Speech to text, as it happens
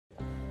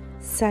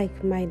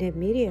Psych-Minded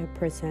Media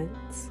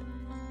presents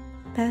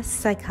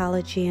Best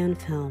Psychology in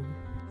Film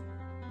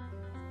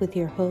with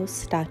your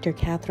host, Dr.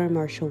 Catherine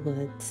Marshall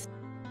Woods.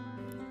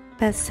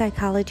 Best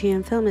Psychology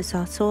in Film is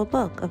also a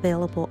book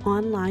available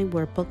online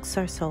where books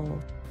are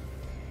sold.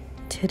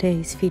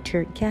 Today's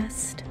featured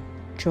guest,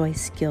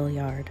 Joyce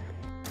Gilliard.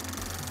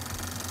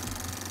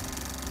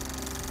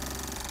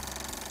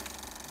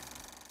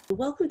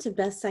 Welcome to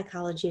Best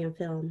Psychology in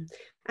Film.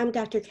 I'm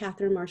Dr.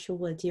 Catherine Marshall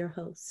Woods, your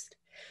host.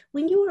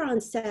 When you are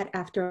on set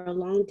after a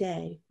long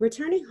day,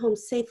 returning home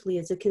safely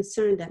is a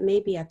concern that may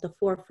be at the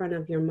forefront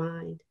of your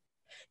mind.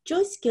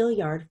 Joyce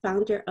Gilliard,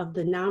 founder of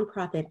the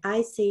nonprofit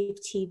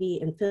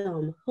ISAFETV and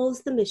Film,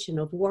 holds the mission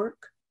of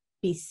work,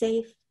 be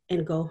safe,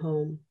 and go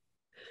home.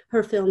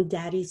 Her film,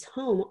 Daddy's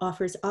Home,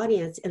 offers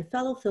audience and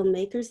fellow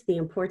filmmakers the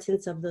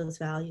importance of those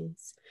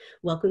values.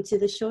 Welcome to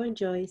the show,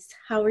 Joyce.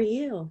 How are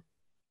you?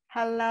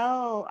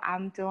 Hello,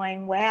 I'm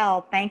doing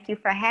well. Thank you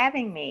for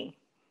having me.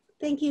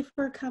 Thank you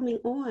for coming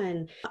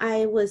on.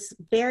 I was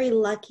very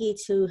lucky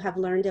to have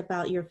learned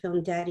about your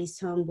film Daddy's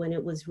Home when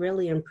it was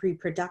really in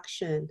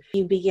pre-production.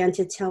 You began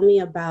to tell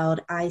me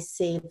about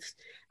ISAFE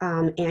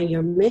and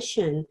your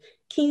mission.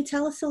 Can you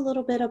tell us a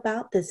little bit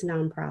about this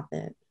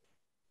nonprofit?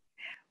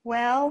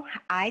 Well,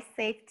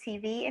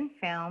 ISAFETV and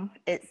Film,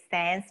 it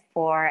stands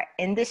for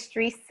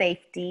Industry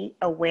Safety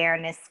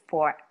Awareness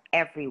for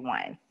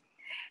Everyone.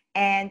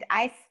 And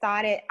I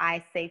started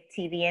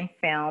ISAFETV and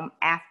Film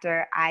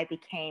after I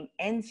became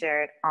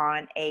injured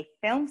on a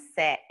film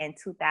set in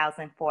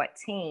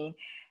 2014,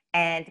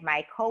 and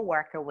my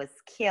coworker was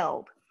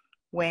killed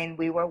when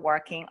we were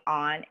working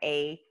on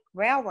a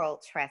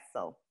railroad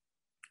trestle.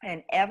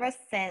 And ever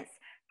since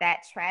that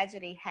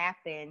tragedy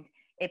happened,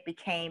 it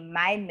became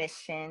my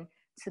mission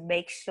to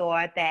make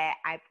sure that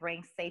I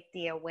bring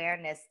safety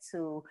awareness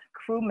to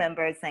crew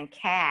members and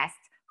cast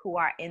who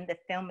are in the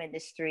film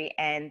industry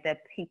and the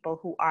people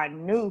who are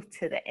new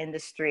to the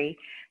industry,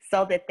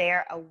 so that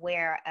they're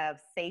aware of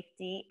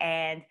safety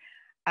and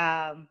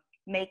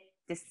make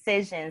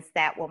decisions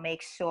that will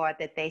make sure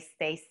that they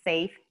stay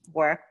safe,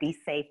 work, be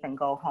safe, and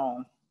go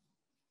home.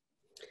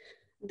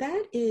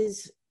 That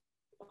is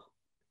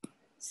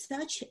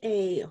such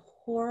a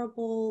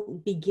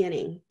horrible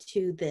beginning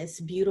to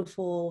this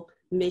beautiful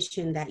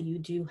mission that you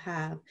do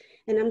have.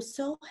 And I'm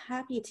so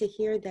happy to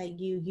hear that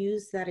you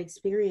use that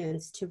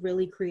experience to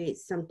really create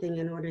something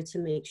in order to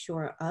make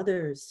sure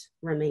others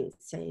remain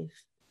safe.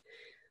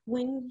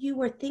 When you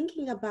were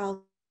thinking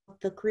about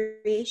the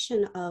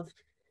creation of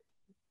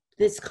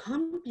this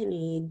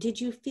company, did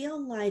you feel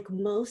like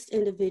most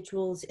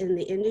individuals in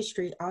the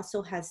industry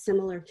also had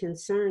similar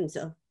concerns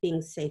of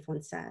being safe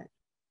on set?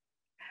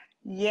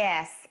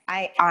 Yes,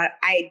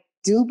 I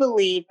do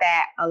believe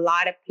that a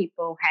lot of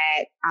people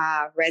had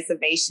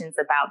reservations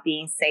about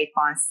being safe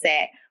on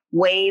set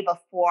way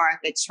before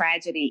the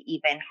tragedy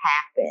even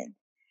happened.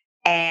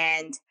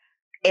 And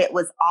it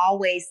was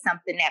always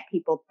something that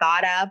people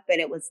thought of, but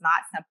it was not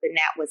something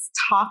that was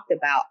talked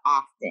about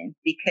often,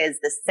 because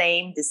the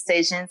same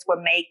decisions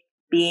were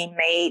being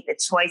made, the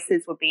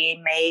choices were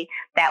being made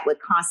that would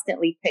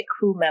constantly put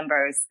crew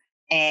members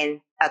in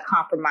a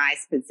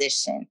compromised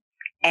position.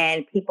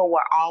 And people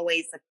were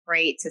always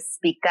afraid to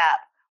speak up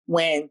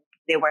when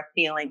they were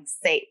feeling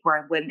safe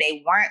or when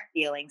they weren't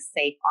feeling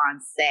safe on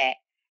set.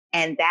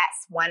 And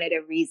that's one of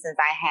the reasons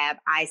I have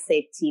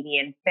ISAFETV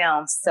and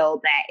Film,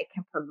 so that it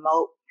can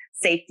promote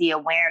safety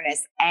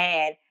awareness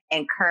and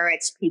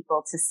encourage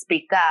people to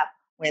speak up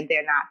when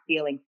they're not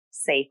feeling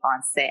safe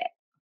on set.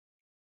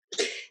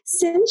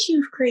 Since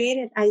you've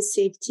created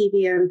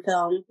ISAFETV and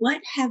Film,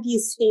 what have you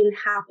seen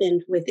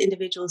happen with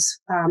individuals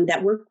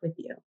that work with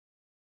you?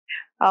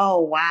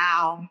 Oh,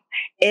 wow.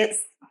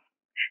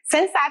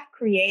 Since I've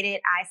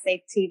created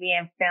ISAFETV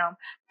and Film,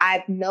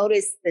 I've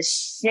noticed the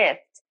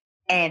shift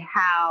in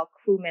how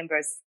crew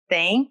members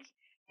think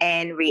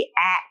and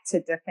react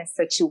to different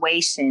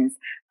situations.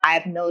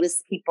 I've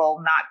noticed people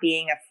not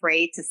being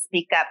afraid to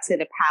speak up to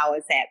the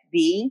powers that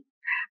be.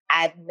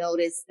 I've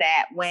noticed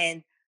that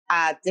when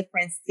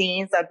different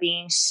scenes are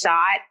being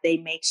shot, they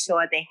make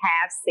sure they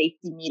have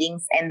safety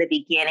meetings in the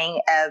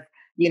beginning of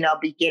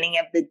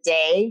the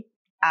day.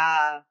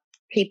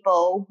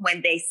 People,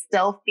 when they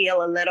still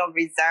feel a little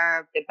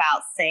reserved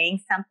about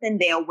saying something,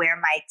 they'll wear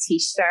my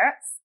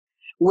t-shirts,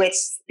 which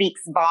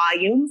speaks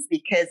volumes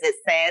because it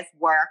says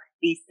work,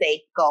 be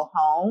safe, go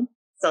home.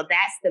 So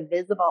that's the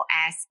visible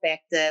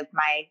aspect of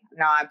my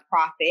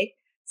nonprofit,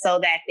 so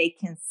that they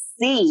can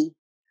see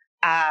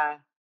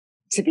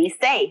to be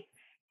safe.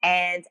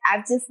 And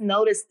I've just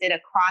noticed it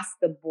across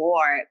the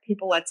board.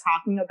 People are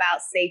talking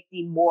about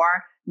safety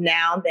more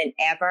now than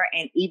ever.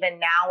 And even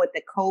now with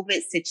the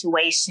COVID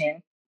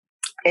situation,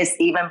 it's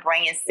even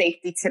bringing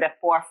safety to the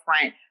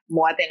forefront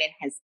more than it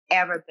has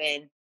ever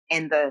been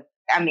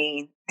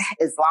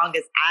as long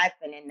as I've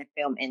been in the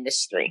film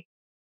industry.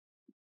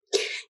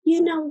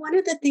 You know, one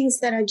of the things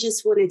that I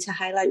just wanted to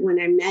highlight when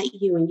I met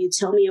you and you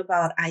told me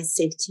about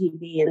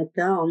ISAFETV and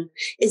Film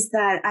is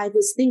that I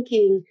was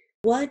thinking,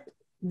 what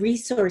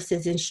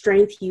resources and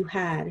strength you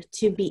had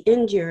to be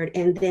injured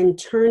and then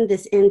turn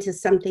this into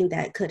something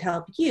that could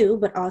help you,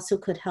 but also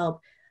could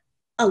help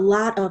a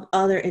lot of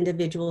other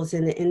individuals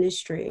in the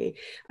industry.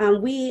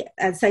 We,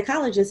 as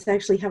psychologists,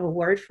 actually have a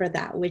word for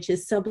that, which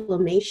is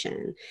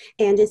sublimation.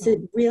 And it's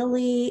a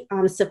really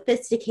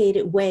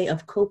sophisticated way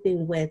of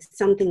coping with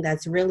something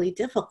that's really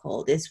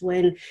difficult. It's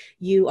when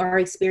you are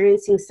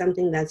experiencing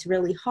something that's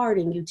really hard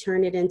and you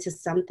turn it into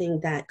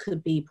something that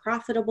could be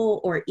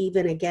profitable or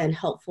even, again,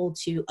 helpful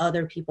to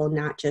other people,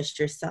 not just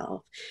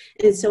yourself.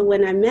 And so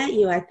when I met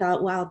you, I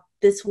thought, wow,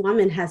 this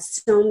woman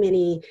has so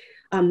many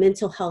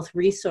mental health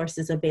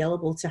resources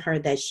available to her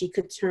that she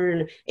could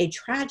turn a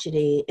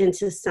tragedy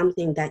into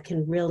something that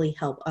can really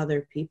help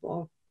other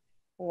people.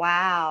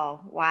 Wow.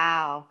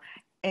 Wow.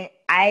 And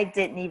I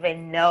didn't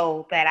even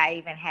know that I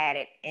even had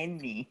it in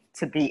me,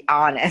 to be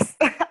honest.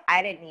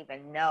 I didn't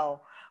even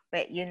know.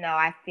 But,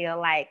 I feel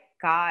like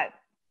God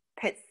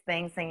puts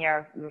things in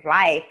your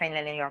life and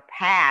in your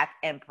path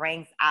and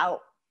brings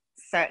out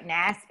certain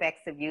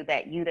aspects of you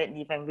that you didn't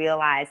even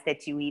realize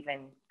that you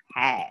even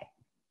had.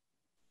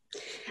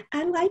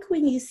 I like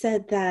when you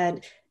said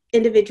that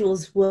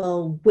individuals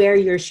will wear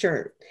your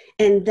shirt,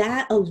 and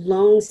that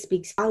alone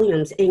speaks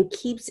volumes and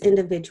keeps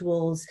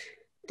individuals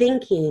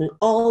thinking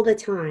all the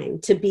time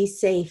to be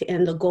safe,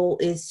 and the goal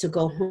is to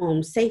go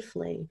home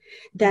safely.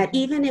 That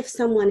even if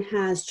someone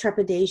has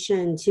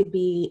trepidation to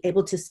be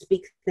able to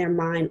speak their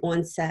mind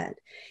on set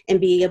and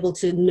be able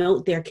to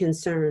note their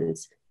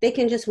concerns, they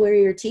can just wear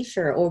your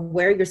t-shirt or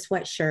wear your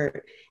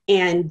sweatshirt,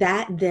 and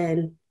that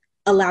then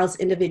allows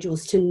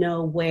individuals to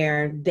know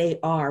where they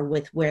are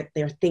with what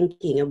they're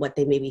thinking and what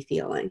they may be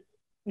feeling.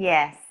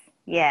 Yes,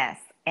 yes.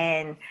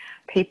 And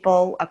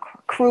people,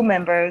 crew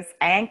members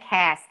and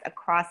cast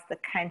across the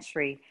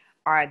country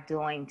are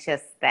doing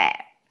just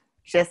that.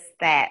 Just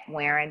that,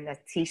 wearing the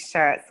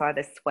t-shirts or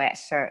the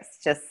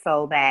sweatshirts, just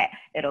so that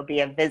it'll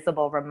be a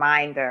visible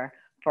reminder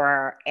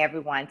for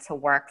everyone to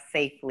work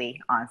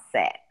safely on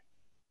set.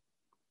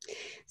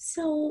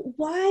 So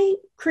why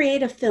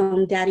create a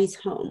film, Daddy's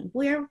Home?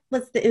 Where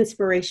was the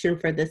inspiration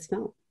for this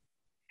film?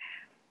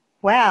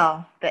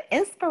 Well, the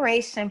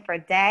inspiration for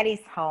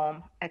Daddy's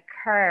Home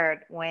occurred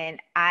when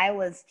I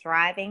was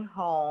driving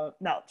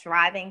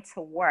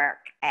to work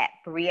at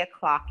 3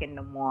 o'clock in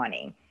the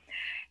morning.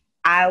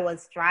 I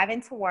was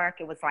driving to work.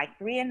 It was like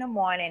 3 in the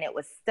morning. It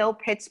was still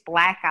pitch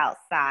black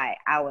outside.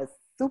 I was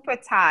super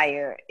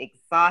tired,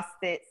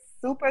 exhausted,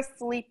 super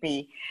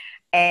sleepy,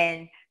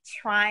 and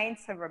trying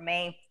to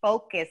remain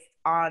focused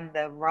on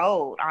the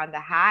road, on the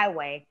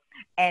highway.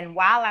 And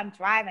while I'm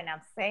driving,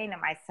 I'm saying to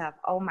myself,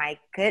 oh my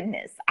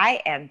goodness,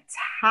 I am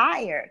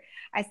tired.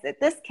 I said,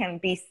 this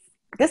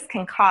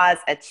can cause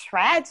a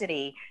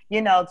tragedy,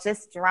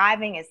 just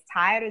driving as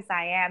tired as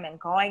I am and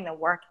going to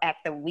work at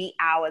the wee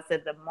hours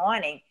of the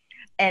morning.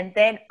 And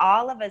then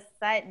all of a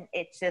sudden,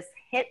 it just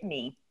hit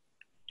me.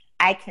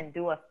 I can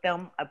do a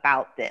film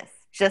about this,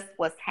 just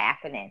what's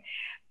happening.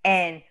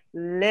 And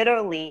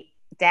literally,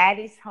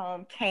 Daddy's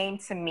Home came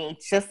to me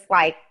just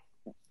like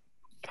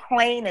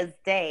plain as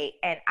day.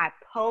 And I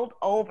pulled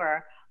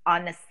over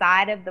on the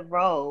side of the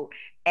road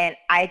and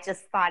I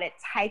just started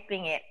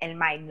typing it in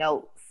my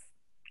notes,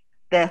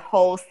 the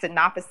whole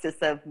synopsis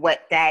of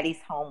what Daddy's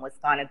Home was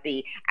going to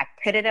be. I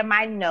put it in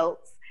my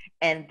notes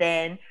and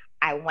then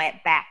I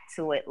went back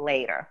to it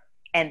later.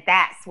 And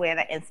that's where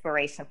the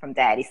inspiration from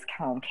Daddy's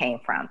Home came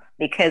from,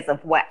 because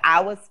of what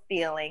I was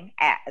feeling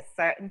at a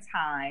certain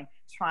time,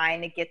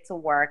 trying to get to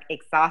work,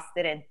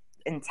 exhausted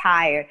and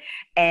tired,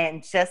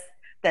 and just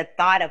the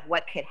thought of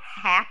what could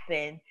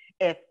happen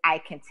if I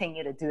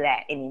continue to do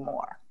that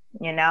anymore,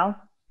 Yeah.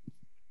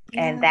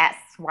 And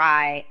that's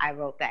why I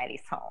wrote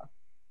Daddy's Home.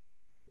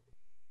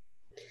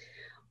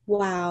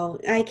 Wow.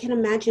 I can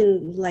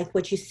imagine, like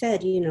what you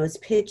said, it's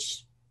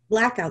pitch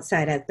black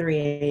outside at 3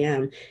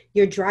 a.m.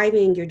 You're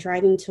driving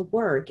to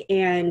work.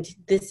 And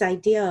this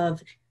idea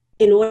of,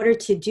 in order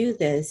to do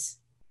this,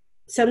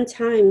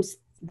 sometimes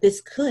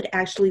this could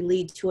actually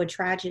lead to a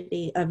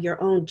tragedy of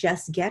your own,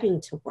 just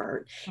getting to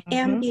work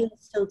and being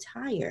so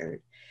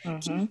tired. Do you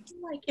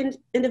feel like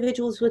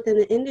individuals within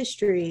the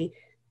industry,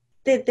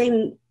 that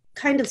they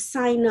kind of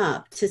sign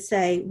up to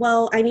say,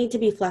 well, I need to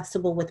be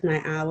flexible with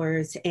my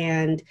hours,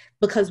 and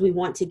because we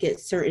want to get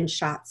certain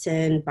shots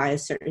in by a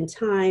certain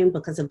time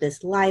because of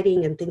this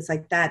lighting and things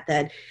like that,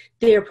 that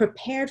they're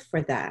prepared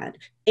for that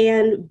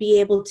and be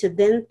able to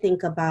then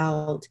think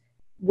about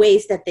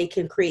ways that they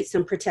can create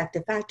some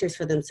protective factors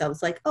for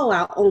themselves, like, oh,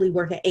 I'll only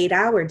work an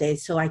 8-hour day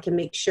so I can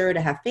make sure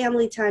to have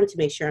family time, to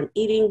make sure I'm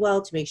eating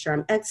well, to make sure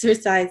I'm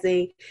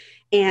exercising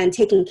and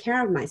taking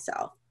care of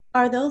myself.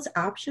 Are those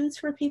options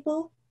for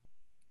people?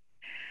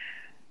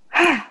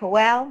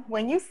 Well,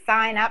 when you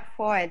sign up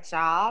for a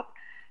job,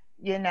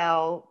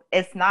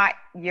 it's not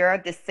your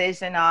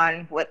decision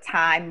on what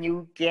time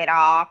you get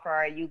off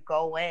or you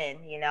go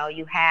in.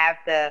 You have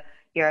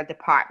your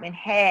department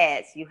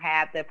heads, you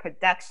have the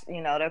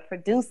production, the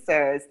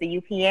producers,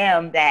 the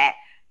UPM that,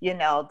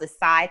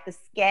 decide the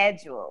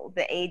schedule,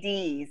 the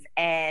ADs.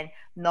 And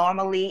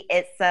normally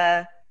it's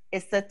a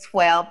it's a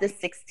 12 to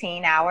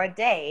 16 hour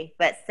day.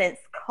 But since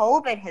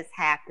COVID has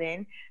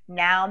happened,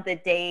 now the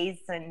days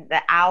and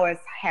the hours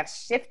have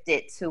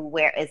shifted to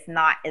where it's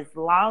not as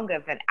long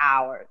of an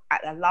hour,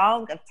 a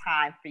long of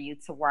time for you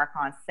to work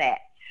on set.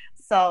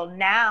 So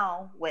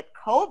now with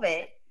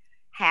COVID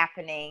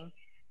happening,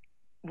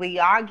 we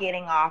are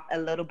getting off a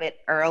little bit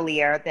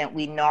earlier than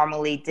we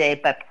normally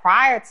did. But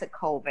prior to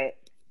COVID,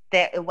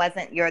 that it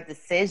wasn't your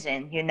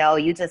decision. You know,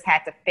 you just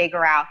had to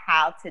figure out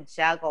how to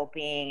juggle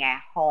being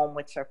at home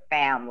with your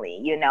family,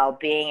 you know,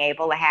 being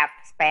able to have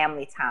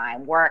family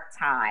time, work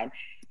time,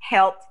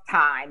 health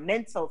time,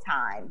 mental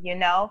time, you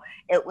know.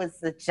 It was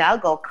the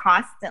juggle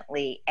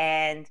constantly.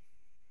 And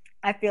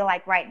I feel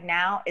like right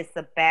now it's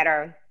a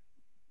better,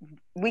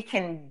 we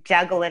can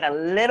juggle it a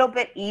little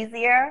bit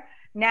easier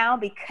now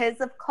because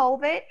of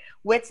COVID,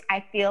 which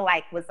I feel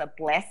like was a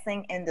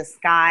blessing in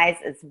disguise,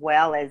 as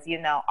well as,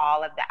 you know,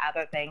 all of the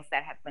other things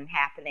that have been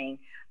happening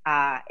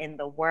in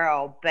the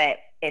world. But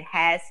it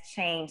has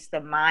changed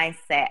the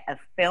mindset of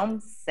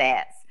film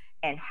sets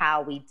and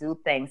how we do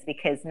things,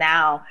 because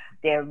now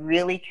they're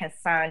really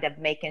concerned of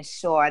making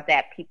sure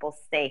that people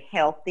stay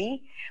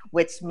healthy,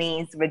 which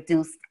means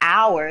reduced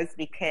hours,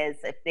 because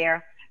if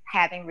they're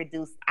having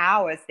reduced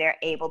hours, they're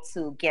able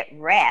to get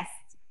rest.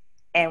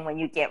 And when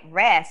you get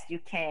rest, you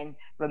can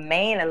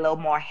remain a little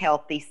more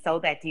healthy so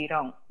that you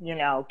don't, you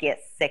know,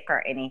 get sick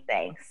or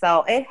anything.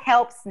 So it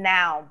helps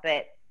now,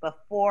 but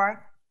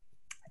before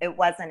it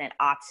wasn't an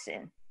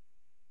option.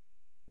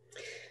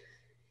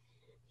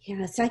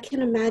 Yes, I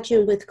can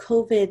imagine with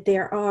COVID,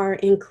 there are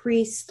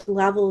increased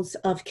levels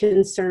of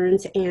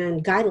concerns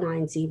and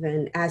guidelines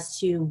even as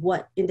to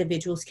what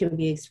individuals can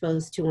be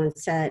exposed to on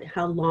set,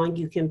 how long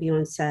you can be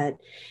on set.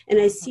 And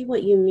I see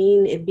what you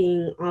mean, it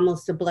being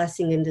almost a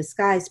blessing in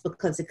disguise,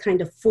 because it kind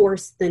of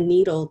forced the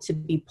needle to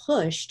be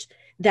pushed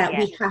that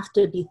Yes. we have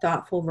to be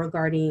thoughtful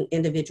regarding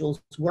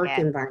individuals' work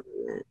Yes.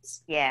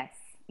 environments. Yes,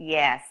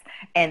 yes.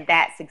 And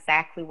that's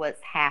exactly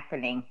what's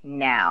happening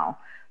now,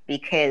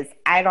 because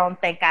I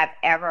don't think I've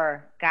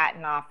ever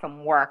gotten off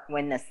from work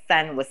when the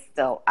sun was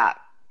still up.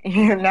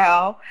 You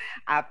know,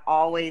 I've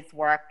always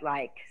worked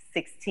like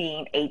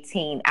 16,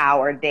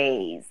 18-hour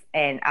days,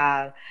 and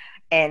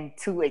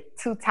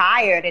too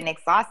tired and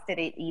exhausted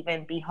to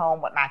even be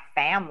home with my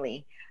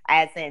family.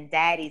 As in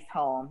daddy's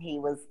home, he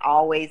was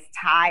always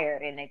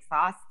tired and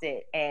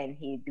exhausted, and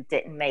he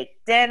didn't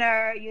make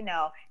dinner, you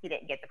know, he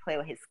didn't get to play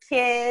with his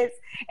kids.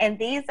 And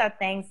these are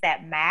things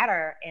that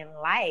matter in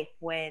life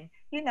when,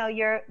 you know,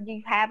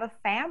 you have a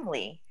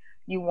family.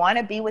 You want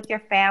to be with your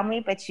family,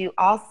 but you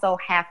also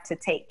have to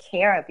take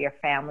care of your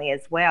family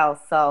as well.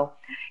 So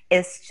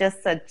it's just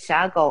a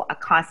juggle, a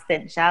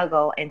constant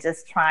juggle, and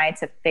just trying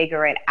to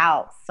figure it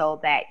out so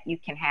that you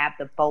can have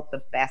both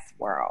the best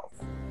worlds.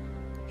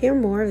 Hear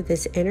more of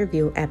this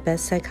interview at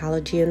Best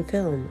Psychology in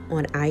Film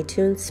on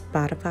iTunes,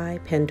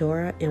 Spotify,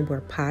 Pandora, and where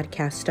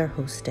podcasts are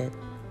hosted.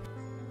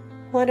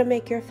 Want to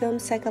make your film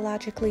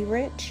psychologically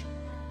rich?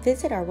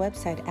 Visit our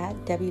website at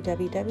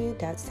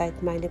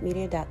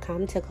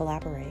www.psychmindedmedia.com to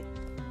collaborate.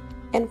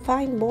 And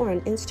find more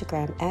on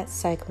Instagram at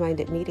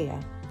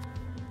psychmindedmedia.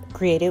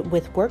 Created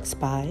with works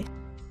by